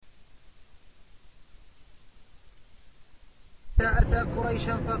أتى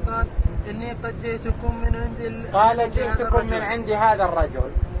قريشا فقال إني قد جئتكم من عند قال جئتكم من عند هذا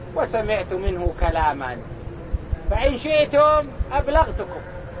الرجل وسمعت منه كلاما، فإن شئتم أبلغتكم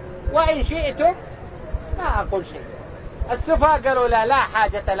وإن شئتم ما أقول شيء. السفهاء قالوا لا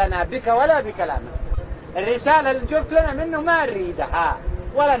حاجة لنا بك ولا بكلامك، الرسالة اللي جبت لنا منه ما نريدها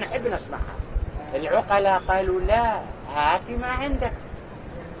ولا نحب نسمعها. العقلاء قالوا لا، هاتي ما عندك،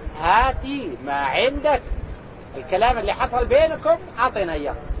 هاتي ما عندك، الكلام اللي حصل بينكم أعطينا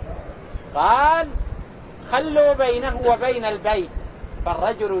إياه. قال خلوا بينه وبين البيت،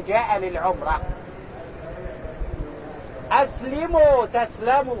 فالرجل جاء للعمرة، أسلموا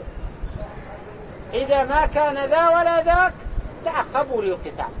تسلموا، إذا ما كان ذا ولا ذاك تعقبوا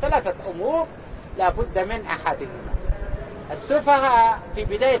للقتال. ثلاثة أمور لا بد من أحدهما. السفهاء في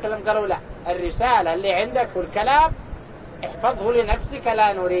بداية لم قالوا لا، الرسالة اللي عندك والكلام احفظه لنفسك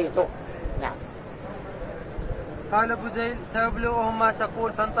لا نريده. نعم. قال بزيل سأبلغهم ما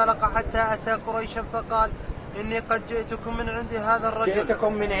تقول، فانطلق حتى أتى قريشا فقال إني قد جئتكم من عند هذا الرجل.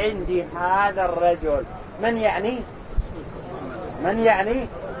 جئتكم من عند هذا الرجل، من يعني؟ من يعني؟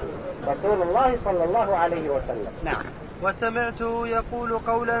 رسول الله صلى الله عليه وسلم. نعم. وسمعته يقول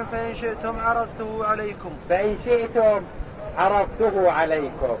قولا فإن شئتم عرضته عليكم. فإن شئتم عرضته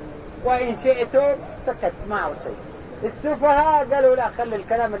عليكم وإن شئتم سكت معه شيء. السفهاء قالوا لا، خلي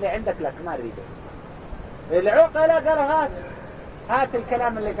الكلام اللي عندك لك ما نريده. العقلاء قالوا هات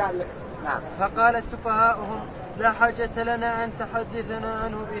الكلام اللي قال لك. نعم. فقال السفهاءهم لا حاجة لنا أن تحدثنا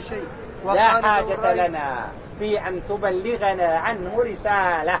عنه بشيء. لا حاجة لنا في أن تبلغنا عنه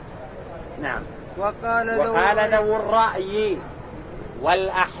رسالة. نعم. وقال ذو الرأي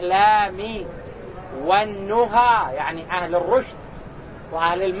والأحلام والنهى، يعني أهل الرشد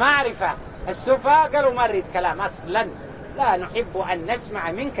وأهل المعرفة. السفهاء قالوا ما نريد كلام أصلا، لا نحب أن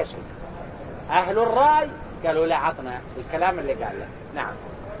نسمع منك شيء. أهل الرأي قالوا لا، عطنا الكلام اللي قال له. نعم.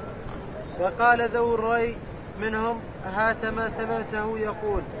 وقال ذو الرأي منهم هات ما سمعته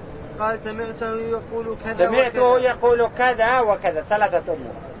يقول. قال سمعته يقول كذا سمعته يقول كذا وكذا. ثلاثة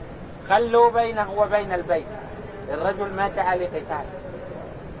أمور. خلوا بينه وبين البيت، الرجل ما جاء لقتال.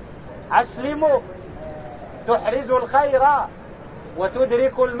 أسلموا تحرزوا الخير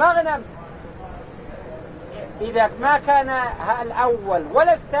وتدركوا المغنم، إذا ما كان الأول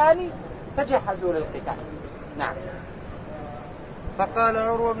ولا الثاني تجهزوا للقتال. نعم. فقال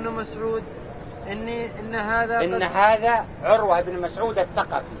عروة بن مسعود إن هذا عروة بن مسعود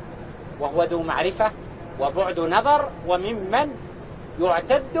الثقفي، وهو ذو معرفة وبعد نظر وممن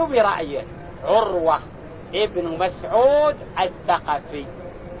يعتد برأيه. عروة ابن مسعود الثقفي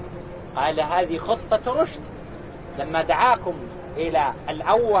قال هذه خطة رشد، لما دعاكم إلى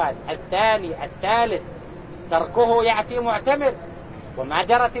الأول الثاني الثالث تركه يأتي معتمر، وما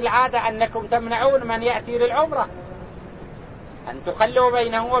جرت العادة أنكم تمنعون من يأتي للعمرة، أن تخلوا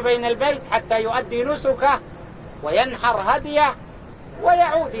بينه وبين البيت حتى يؤدي نسكه وينحر هديه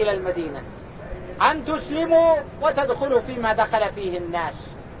ويعود إلى المدينة، أن تسلموا وتدخلوا فيما دخل فيه الناس،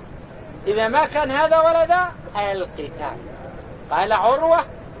 إذا ما كان هذا ولا ذا القتال. قال عروة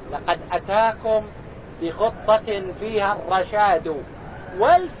لقد أتاكم بخطة فيها الرشاد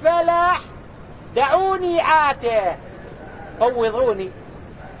والفلاح، دعوني آته فوضوني.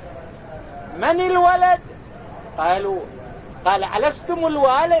 من الولد؟ قال ألستم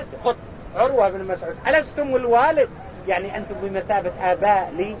الوالد؟ خط عروة بن مسعود، ألستم الوالد؟ يعني أنتم بمثابة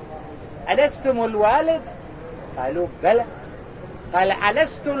آباء لي، ألستم الوالد؟ قالوا بلى. قال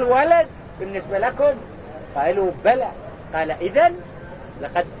ألست الولد بالنسبة لكم؟ قالوا بلى. قال إذن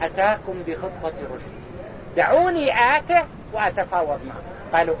لقد أتاكم بخطة رشد، دعوني آته وأتفاوض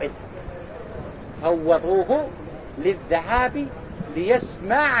معه. قالوا إذن. فوضوه للذهاب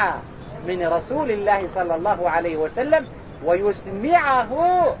ليسمع من رسول الله صلى الله عليه وسلم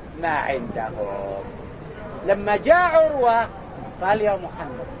ويسمعه ما عنده. لما جاء عروة قال يا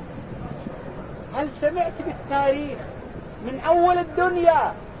محمد هل سمعت بالتاريخ من أول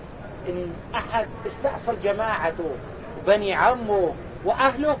الدنيا إن أحد استأصل جماعته وبني عمه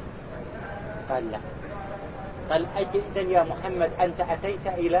وأهله؟ قال لا. قال أجل يا محمد أنت أتيت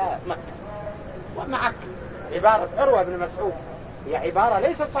إلى مكة ومعك عبارة عروة بن مسعود، هي عبارة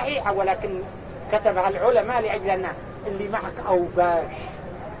ليست صحيحة ولكن كتبها العلماء لأجل أن اللي معك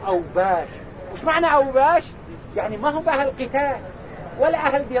أوباش. وش معنى أوباش؟ يعني ما هو بأهل قتال ولا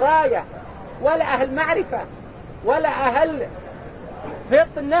أهل دراية ولا أهل معرفة ولا أهل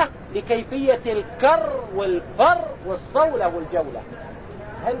فطنة لكيفية الكر والفر والصولة والجولة.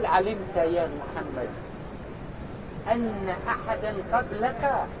 هل علمت يا محمد أن أحدا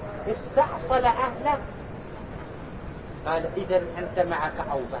قبلك استأصل أهله؟ قال إذن أنت معك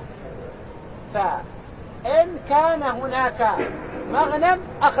أوباش. إن كان هناك مغنم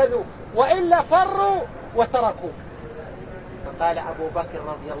أخذوه وإلا فروا وتركوه. فقال أبو بكر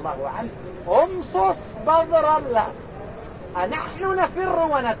رضي الله عنه امصص بذر الله أنحن نفر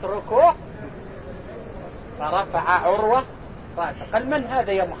ونتركه؟ فرفع عروة رأسه قال من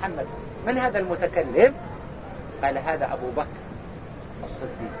هذا يا محمد؟ من هذا المتكلم؟ قال هذا أبو بكر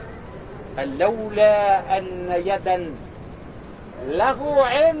الصديق. قال لولا أن يدا له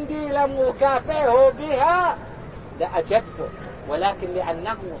عندي لم أكافئه بها لأجبته، ولكن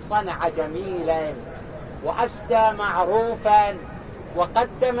لأنه صنع جميلا وأسدى معروفا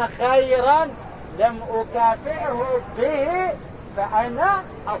وقدم خيرا لم أكافئه به فأنا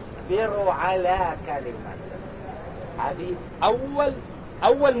أصبر على كلمته. هذه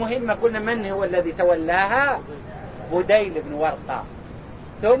أول مهمة. قلنا من هو الذي تولاها؟ بديل بن ورقة.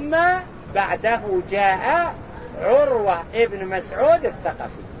 ثم بعده جاء عروة ابن مسعود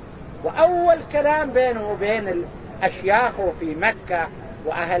الثقفي. وأول كلام بينه وبين الأشياخ في مكة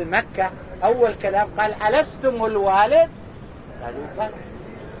وأهل مكة أول كلام قال ألستم الوالد؟ قالوا بلى.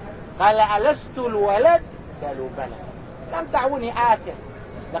 قال ألست الولد؟ قالوا بلى. لم دعوني آسف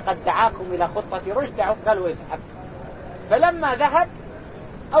لقد دعاكم إلى خطة رشد. قالوا اذهب. فلما ذهب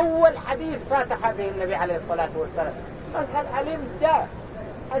أول حديث فاتح به النبي عليه الصلاة والسلام قال هل علمت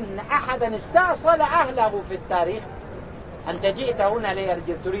أن أحدا استأصل أهله في التاريخ؟ أنت جئت هنا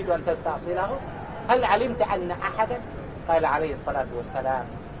ليرجل تريد أن تستأصله؟ هل علمت أن أحدا؟ قال عليه الصلاة والسلام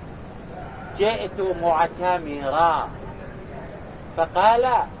جئت معتمرا. فقال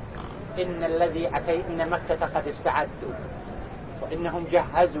إن مكة قد استعدوا وإنهم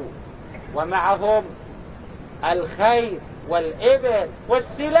جهزوا ومعهم الخيل والإبل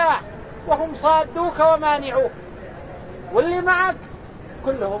والسلاح وهم صادوك ومانعوك واللي معك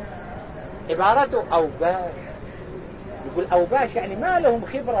كلهم عبارته أوباش. يقول أوباش يعني ما لهم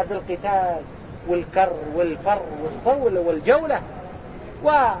خبرة بالقتال والكر والفر والصول والجولة،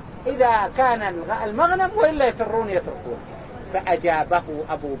 وإذا كان المغنم وإلا يفرون يتركون. فأجابه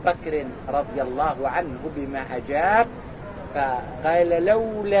أبو بكر رضي الله عنه بما أجاب فقال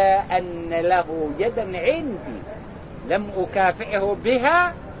لولا أن له يدا عندي لم أكافئه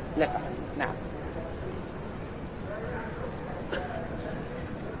بها لفعل. نعم.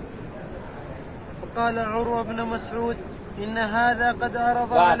 فقال عروة بن مسعود إن هذا قد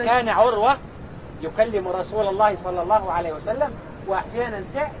عرض عليه. وكان عروة يكلم رسول الله صلى الله عليه وسلم وأحيانا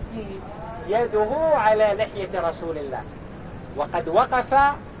تأتي يده على لحية رسول الله وقد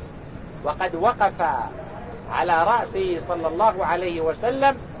وقف على رأسه صلى الله عليه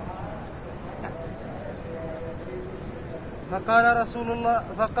وسلم.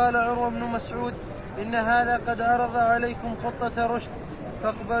 فقال عروة بن مسعود إن هذا قد عرض عليكم خطة رشد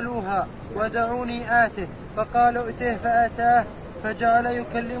فاقبلوها ودعوني آته. فقال ائته فأتاه فجعل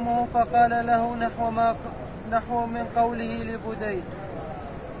يكلمه فقال له نحو من قوله لبديل.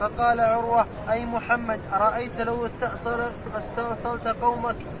 فقال عروة أي محمد أرأيت لو استأصلت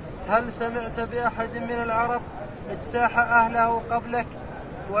قومك هل سمعت بأحد من العرب اجتاح أهله قبلك؟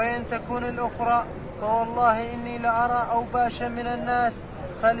 وإن تكون الأخرى فوالله إني لأرى أوباشا من الناس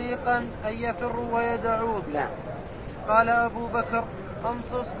خليقا أن يفروا ويدعوك. قال أبو بكر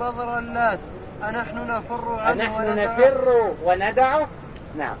أمصص بذر اللات أنحن نفر عنه وندعه.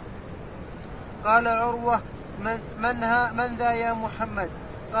 نعم. قال عروة من ذا يا محمد؟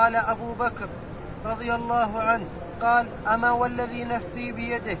 قال أبو بكر رضي الله عنه قال أما والذي نفسي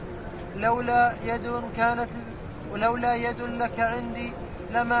بيده لولا يد لك عندي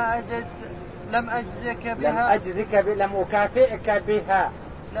لم أكافئك بها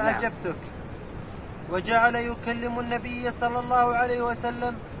لأجبتك. وجعل يكلم النبي صلى الله عليه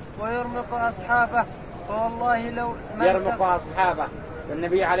وسلم ويرمق أصحابه فوالله لو يرمق أصحابه.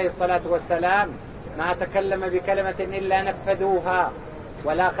 والنبي عليه الصلاة والسلام ما تكلم بكلمة إلا نفذوها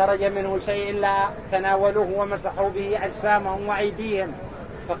ولا خرج منه شيء إلا تناولوه ومسحوا به أجسامهم وأيديهم.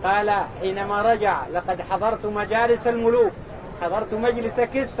 فقال حينما رجع لقد حضرت مجالس الملوك، حضرت مجلس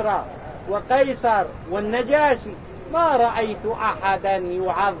كسرى وقيصر والنجاشي ما رأيت أحدا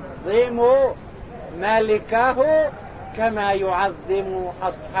يعظم ملكه كما يعظم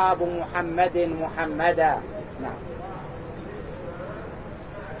أصحاب محمدا. نعم.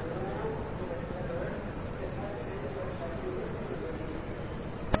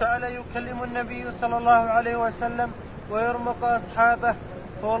 تعالى يكلم النبي صلى الله عليه وسلم ويرمق أصحابه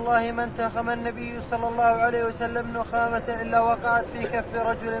فوالله ما انتخم النبي صلى الله عليه وسلم نخامة إلا وقعت في كف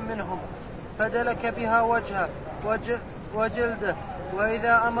رجل منهم فدلك بها وجهه وجلده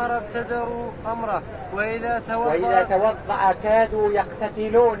وإذا أمر ابتدروا أمره وإذا توضأ كادوا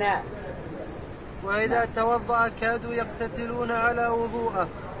يقتتلون. وإذا توضأ كادوا يقتتلون على وضوءه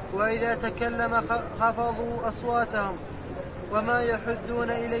وإذا تكلم خفضوا أصواتهم وما يحدون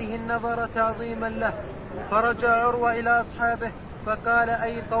إليه النظر تعظيما له. فرجع عروة إلى أصحابه فقال: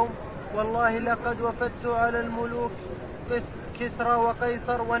 أي قوم، والله لقد وفدت على الملوك كسرى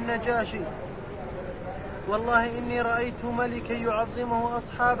وقيصر والنجاشي، والله إني رأيت ملكا يعظمه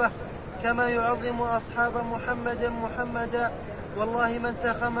أصحابه كما يعظم أصحاب محمدا، والله ما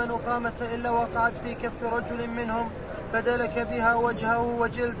انتخم نقامة إلا وقعت في كف رجل منهم فدلك بها وجهه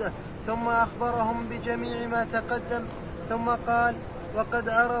وجلده، ثم أخبرهم بجميع ما تقدم، ثم قال: وقد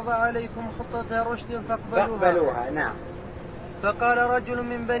عرض عليكم خطة رشد فاقبلوها. نعم. فقال رجل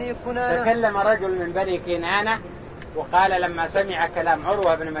من بني كنانة، تكلم رجل من بني كنانة وقال لما سمع كلام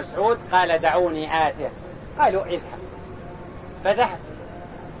عروة بن مسعود قال: دعوني آته. قالوا: اذهب. فذهب.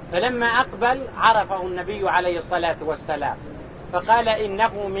 فلما أقبل عرفه النبي عليه الصلاة والسلام فقال: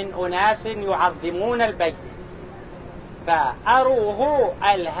 إنه من أناس يعظمون البيت فأروه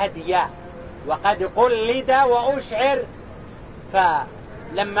الهدي وقد قلد وأشعر.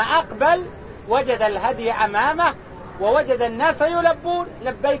 فلما أقبل وجد الهدي أمامه ووجد الناس يلبون: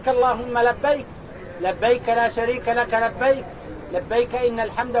 لبيك اللهم لبيك، لبيك لا شريك لك لبيك، لبيك إن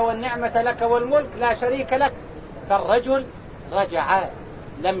الحمد والنعمة لك والملك لا شريك لك. فالرجل رجع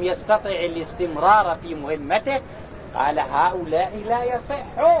لم يستطع الاستمرار في مهمته. قال: هؤلاء لا يصح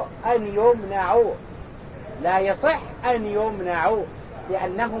أن يمنعوا، لا يصح أن يمنعوا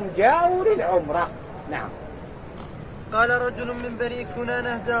لأنهم جاءوا للعمرة. نعم. قال رجل من بني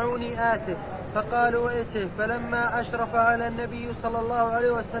كنانة: دعوني آته. فقالوا: ائته. فلما أشرف على النبي صلى الله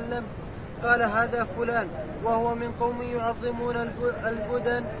عليه وسلم قال: هذا فلان، وهو من قوم يعظمون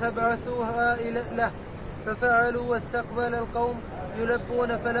البدن فابعثوها له. ففعلوا واستقبل القوم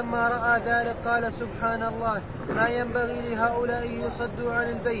يلبون. فلما رأى ذلك قال: سبحان الله، ما ينبغي لهؤلاء يصدوا عن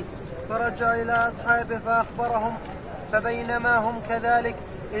البيت. فرجع إلى أصحابه فأخبرهم. فبينما هم كذلك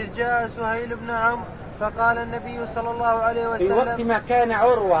إذ جاء سهيل بن عمرو فقال النبي صلى الله عليه وسلم في وقت ما كان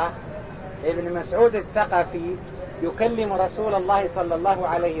عروة ابن مسعود الثقفي يكلم رسول الله صلى الله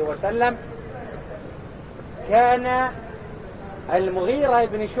عليه وسلم كان المغيرة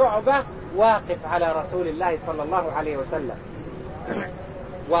بن شعبة واقف على رسول الله صلى الله عليه وسلم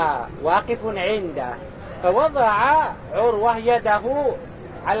وواقف عنده. فوضع عروة يده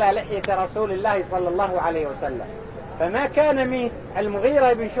على لحية رسول الله صلى الله عليه وسلم، فما كان من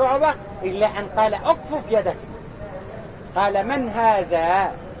المغيرة بن شعبة إلا أن قال: أكفف يدك. قال: من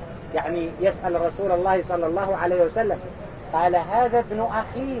هذا؟ يعني يسأل رسول الله صلى الله عليه وسلم. قال: هذا ابن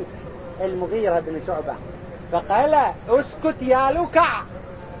أخي المغيرة بن شعبة. فقال: اسكت يا لكع،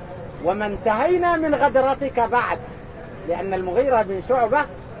 وما انتهينا من غدرتك بعد. لأن المغيرة بن شعبة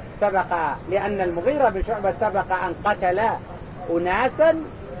سبق أن قتل أناسا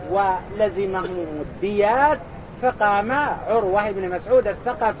ولزمهم الديات، فقام عروة بن مسعود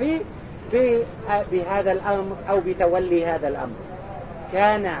الثقفي بهذا الأمر أو بتولي هذا الأمر.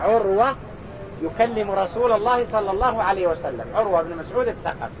 كان عروة يكلم رسول الله صلى الله عليه وسلم، عروة بن مسعود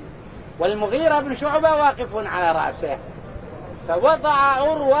الثقفي، والمغيرة بن شعبة واقف على رأسه. فوضع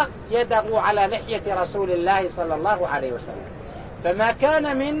عروة يده على لحية رسول الله صلى الله عليه وسلم، فما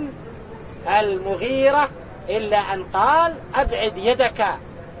كان من المغيرة إلا أن قال: أبعد يدك.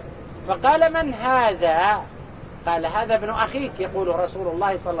 فقال: من هذا؟ قال: هذا ابن أخيك. يقول رسول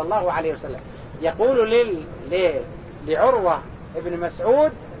الله صلى الله عليه وسلم، يقول لعروة ابن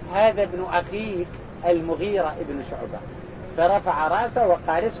مسعود: هذا ابن أخيك المغيرة ابن شعبة. فرفع رأسه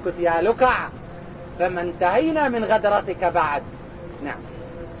وقال: اسكت يا لكع، فما انتهينا من غدرتك بعد. نعم.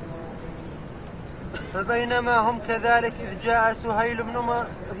 فبينما هم كذلك إذ جاء سهيل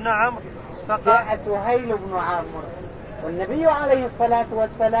بن عمرو جاء سهيل بن عمرو، والنبي عليه الصلاة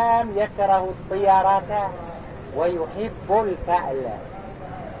والسلام يكره الطيارات ويحب الفأل.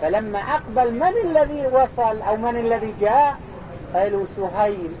 فلما أقبل من الذي وصل أو من الذي جاء؟ قالوا: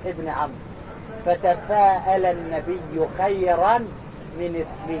 سهيل بن عمرو. فتفاءل النبي خيرا من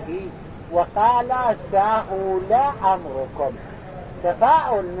اسمه وقال: سهل أمركم.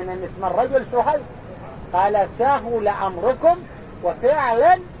 تفاؤل من أن اسم الرجل سهيل، قال: سهل أمركم.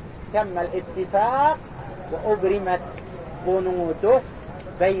 وفعلا تم الاتفاق وأبرمت بنوده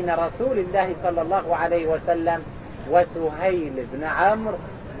بين رسول الله صلى الله عليه وسلم وسهيل بن عمرو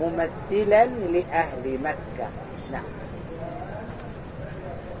ممثلا لأهل مكة. نعم.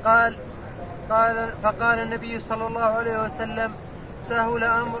 فقال النبي صلى الله عليه وسلم: سهل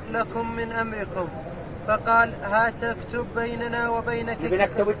أمر لكم من أمركم. فقال: هات اكتب بيننا وبينك.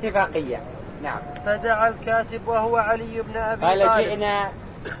 بنكتب اتفاقية. نعم. فدعا الكاتب وهو علي بن أبي طالب. قال: جئنا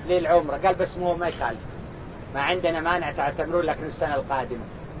للعمرة. قال: بس مو ما يخالف، ما عندنا مانع، تعتبرون لكن السنة القادمة.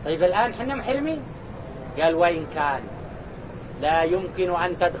 طيب الآن حنا محرمين. قال: وين كان لا يمكن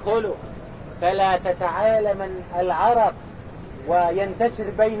أن تدخلوا فلا تتعالم العرب وينتشر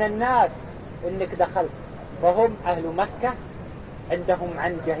بين الناس إنك دخلت. وهم أهل مكة عندهم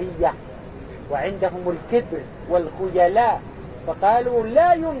عنجهية وعندهم الكبر والخيلاء، فقالوا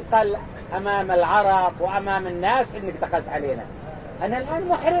لا ينقل أمام العرب وأمام الناس إنك دخلت علينا، أنا الآن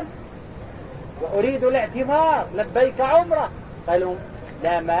محرم وأريد الاعتمار لبيك عمره. قالوا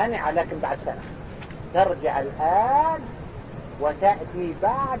لا مانع، لكن بعد سنة ترجع الآن وتأتي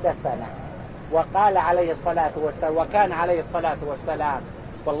بعد سنة. وقال عليه الصلاة والسلام، وكان عليه الصلاة والسلام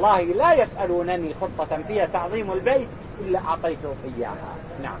والله لا يسألونني خطة فيها تعظيم البيت إلا أعطيتهم إياها.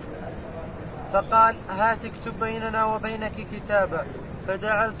 نعم. فقال هات اكتب بيننا وبينك كتابا،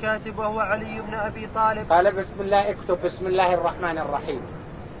 فدعا الكاتب وهو علي بن أبي طالب. قال بسم الله، اكتب بسم الله الرحمن الرحيم.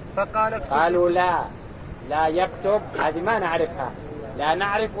 قالوا لا يكتب، هذه ما نعرفها، لا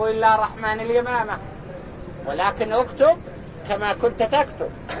نعرف إلا رحمن اليمامة، ولكن اكتب كما كنت تكتب،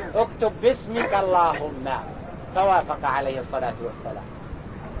 اكتب باسمك اللهم. فوافق عليه الصلاة والسلام.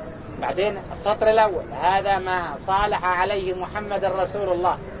 بعدين السطر الأول هذا ما صالح عليه محمد رسول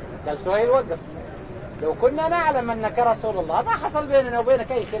الله. قال سهيل وقف، لو كنا نعلم أنك رسول الله ما حصل بيننا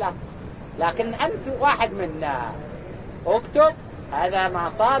وبينك أي خلاف، لكن أنت واحد منا، اكتب هذا ما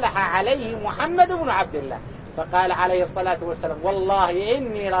صالح عليه محمد بن عبد الله. فقال عليه الصلاة والسلام والله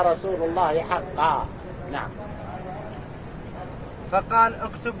إني لرسول الله حقا. نعم. فقال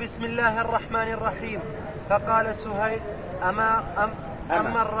اكتب بسم الله الرحمن الرحيم. فقال سهيل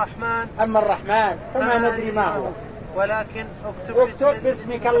أما الرحمن فما ندري ما هو، ولكن اكتب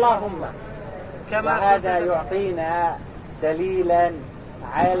باسمك اللهم. وهذا يعطينا دليلا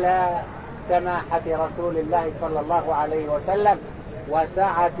على سماحة رسول الله صلى الله عليه وسلم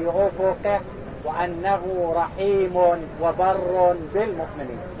وسعة أفقه وأنه رحيم وبر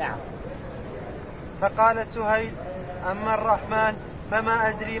بالمؤمنين. نعم. فقال سهيل أما الرحمن فما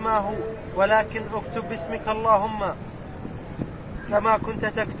أدري ما هو، ولكن اكتب باسمك اللهم كما كنت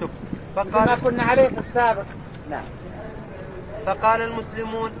تكتب. كما كنا عليه في السابق. نعم. فقال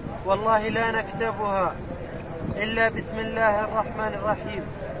المسلمون والله لا نكتبها إلا بسم الله الرحمن الرحيم.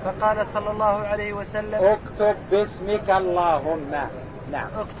 فقال صلى الله عليه وسلم اكتب باسمك اللهم. نعم.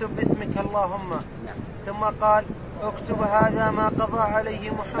 اكتب باسمك اللهم. نعم. ثم قال اكتب هذا ما قضى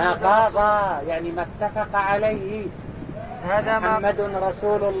عليه محمد. ما قضى يعني ما اتفق عليه هذا محمد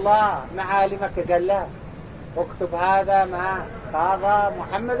رسول الله مع أهل مكة. قال لا، اكتب هذا ما قضى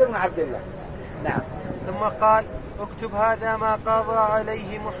محمد بن عبد الله. نعم. ثم قال اكتب هذا ما قضى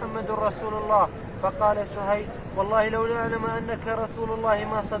عليه محمد رسول الله. فقال سهيل والله لو نعلم أنك رسول الله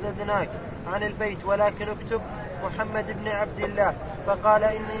ما صددناك عن البيت، ولكن اكتب محمد بن عبد الله. فقال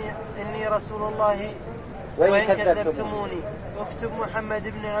إني رسول الله وإن كذبتموني اكتب محمد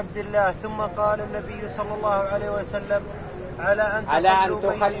بن عبد الله. ثم قال النبي صلى الله عليه وسلم على أن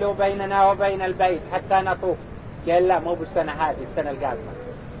تخلوا بيننا وبين البيت حتى نطوف. قال لا، مو بالسنة هذه، السنة القادمة.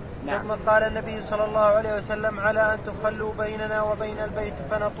 نعم. ثم قال النبي صلى الله عليه وسلم على أن تخلوا بيننا وبين البيت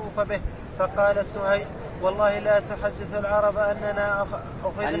فنطوف به. فقال سهيل والله لا تحدث العرب أننا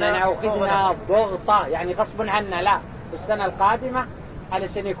أخذنا ضغطة، يعني غصب عنا، لا، السنة القادمة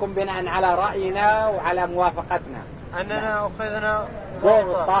علشان يكون بناء على رأينا وعلى موافقتنا أننا أخذنا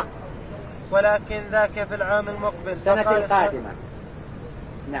ضغطة، ولكن ذاك في العام المقبل السنة القادمة.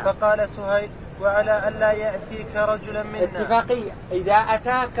 نعم. فقال سهيل وعلى ألا يأتيك رجلا منا. اتفاقية، إذا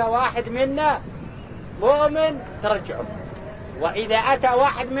أتاك واحد منا مؤمن ترجعه، وإذا أتى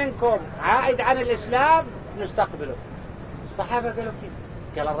واحد منكم عائد عن الإسلام نستقبله. الصحابة قالوا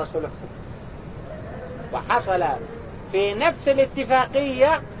كده، قال الرسول اكتب. وحصل في نفس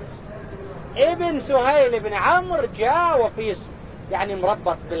الاتفاقية ابن سهيل بن عمرو جاء وفي يعني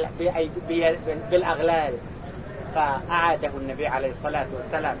مربط بالأغلال، فأعاده النبي عليه الصلاة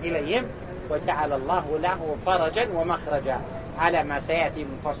والسلام إليهم وجعل الله له فرجا ومخرجا على ما سيأتي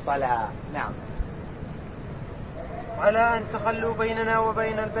مفصلا. نعم. على أن تخلوا بيننا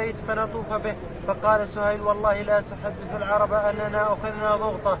وبين البيت فنطوف به. فقال سهيل والله لا تحدث العرب أننا أخذنا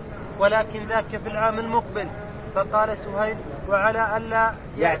ضغطة، ولكن ذاك في العام المقبل. فقال سهيل وعلى ألا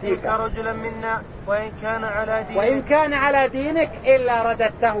يأتيك رجلا منا وإن كان على دينك إلا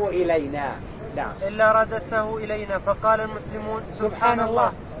رددته إلينا. نعم. إلا رددته إلينا. فقال المسلمون سبحان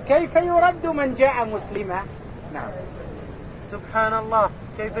الله، كيف يرد من جاء مسلما؟ نعم. سبحان الله،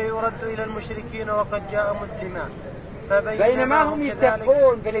 كيف يرد إلى المشركين وقد جاء مسلما. بينما هم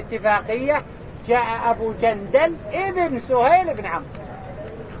يتفقون بالاتفاقية جاء أبو جندل ابن سهيل بن عمرو،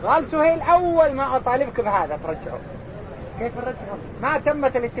 قال سهيل أول ما أطالبك بهذا ترجعه. كيف نرجعه؟ ما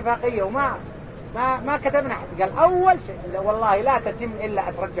تمت الاتفاقية وما ما كتبنا حد. قال أول شيء والله لا تتم إلا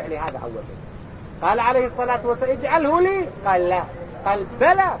أترجع لهذا أول شيء. قال عليه الصلاة والسلام اجعله لي، قال لا، قال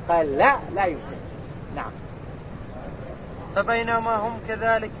بلى، قال لا، لا يمكن. نعم. فبينما هم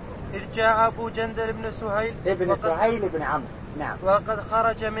كذلك إذ جاء أبو جندل بن سهيل ابن سهيل بن عمرو. نعم. وقد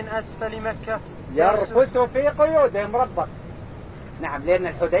خرج من أسفل مكة يرفس في قيودهم ربط. نعم، لأن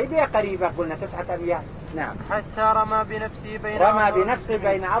الحديبية قريبة، قلنا 9 أميال. نعم. حتى رمى بنفسه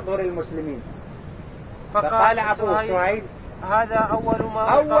بين أظهر المسلمين. فقال أبو سهيل هذا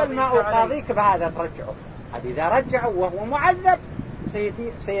أول ما أقاضيك بهذا ترجعه. إذا رجعوا وهو معذب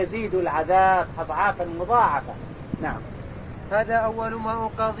سيزيد العذاب أضعافا مضاعفة. نعم. هذا أول ما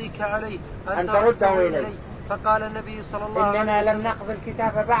أقاضيك عليه أن ترده إلي. فقال النبي صلى الله عليه وسلم إننا لم نقضي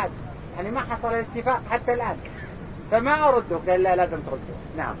الكتاب بعد، يعني ما حصل الاتفاق حتى الآن، فما أرده. قال لا، لازم ترده.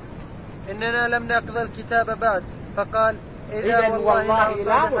 نعم. إننا لم نقضي الكتاب بعد. فقال إذا والله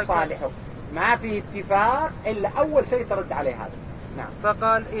لا أصالحك، ما في اتفاق إلا أول شيء ترد عليه هذا. نعم.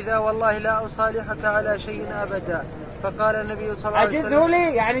 فقال إذا والله لا أصالحك على شيء أبدا. فقال النبي صلى الله عليه وسلم أجزه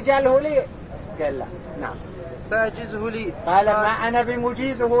لي، يعني جاله لي. قال لا. نعم. فأجزه لي. قال ما أنا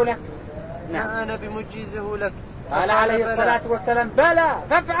بمجيزه لك. نعم. ما أنا بمجيزه لك. قال عليه الصلاة والسلام بلى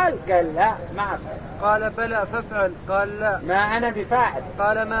فافعل. قال لا، ما أفعل. قال بلى فافعل. قال لا، ما أنا بفاعل.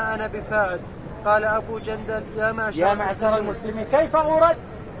 قال ما أنا بفاعل. قال أبو جندل يا معشر المسلمين كيف أرد؟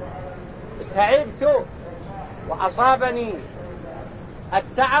 تعبت وأصابني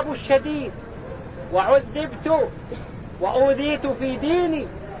التعب الشديد وعذبت وأوذيت في ديني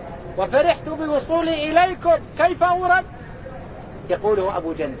وفرحت بوصولي إليكم، كيف أرد؟ يقوله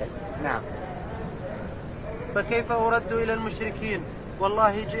أبو جندل. نعم. فكيف أرد إلى المشركين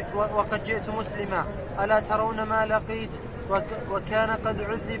والله وقد جئت مسلما، ألا ترون ما لقيت وكان قد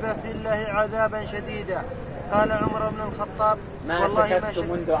عذب في الله عذابا شديدا. قال عمر بن الخطاب ما شككت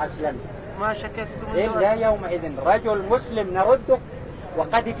منذ أسلمت، ما شككت منذ إلا يومئذ رجل مسلم نرده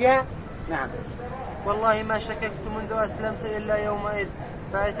وقد جاء. نعم. والله ما شككت منذ أسلمت إلا يومئذ.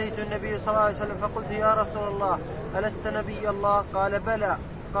 فأتيت النبي صلى الله عليه وسلم فقلت يا رسول الله ألست نبي الله؟ قال بلى.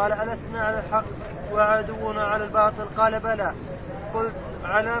 قال ألسنا على الحق وعدونا على الباطل؟ قال بلى. قلت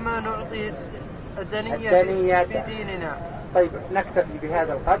على ما نعطيه الدنية في ديننا. طيب، نكتفي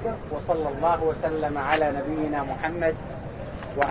بهذا القدر، وصلى الله وسلم على نبينا محمد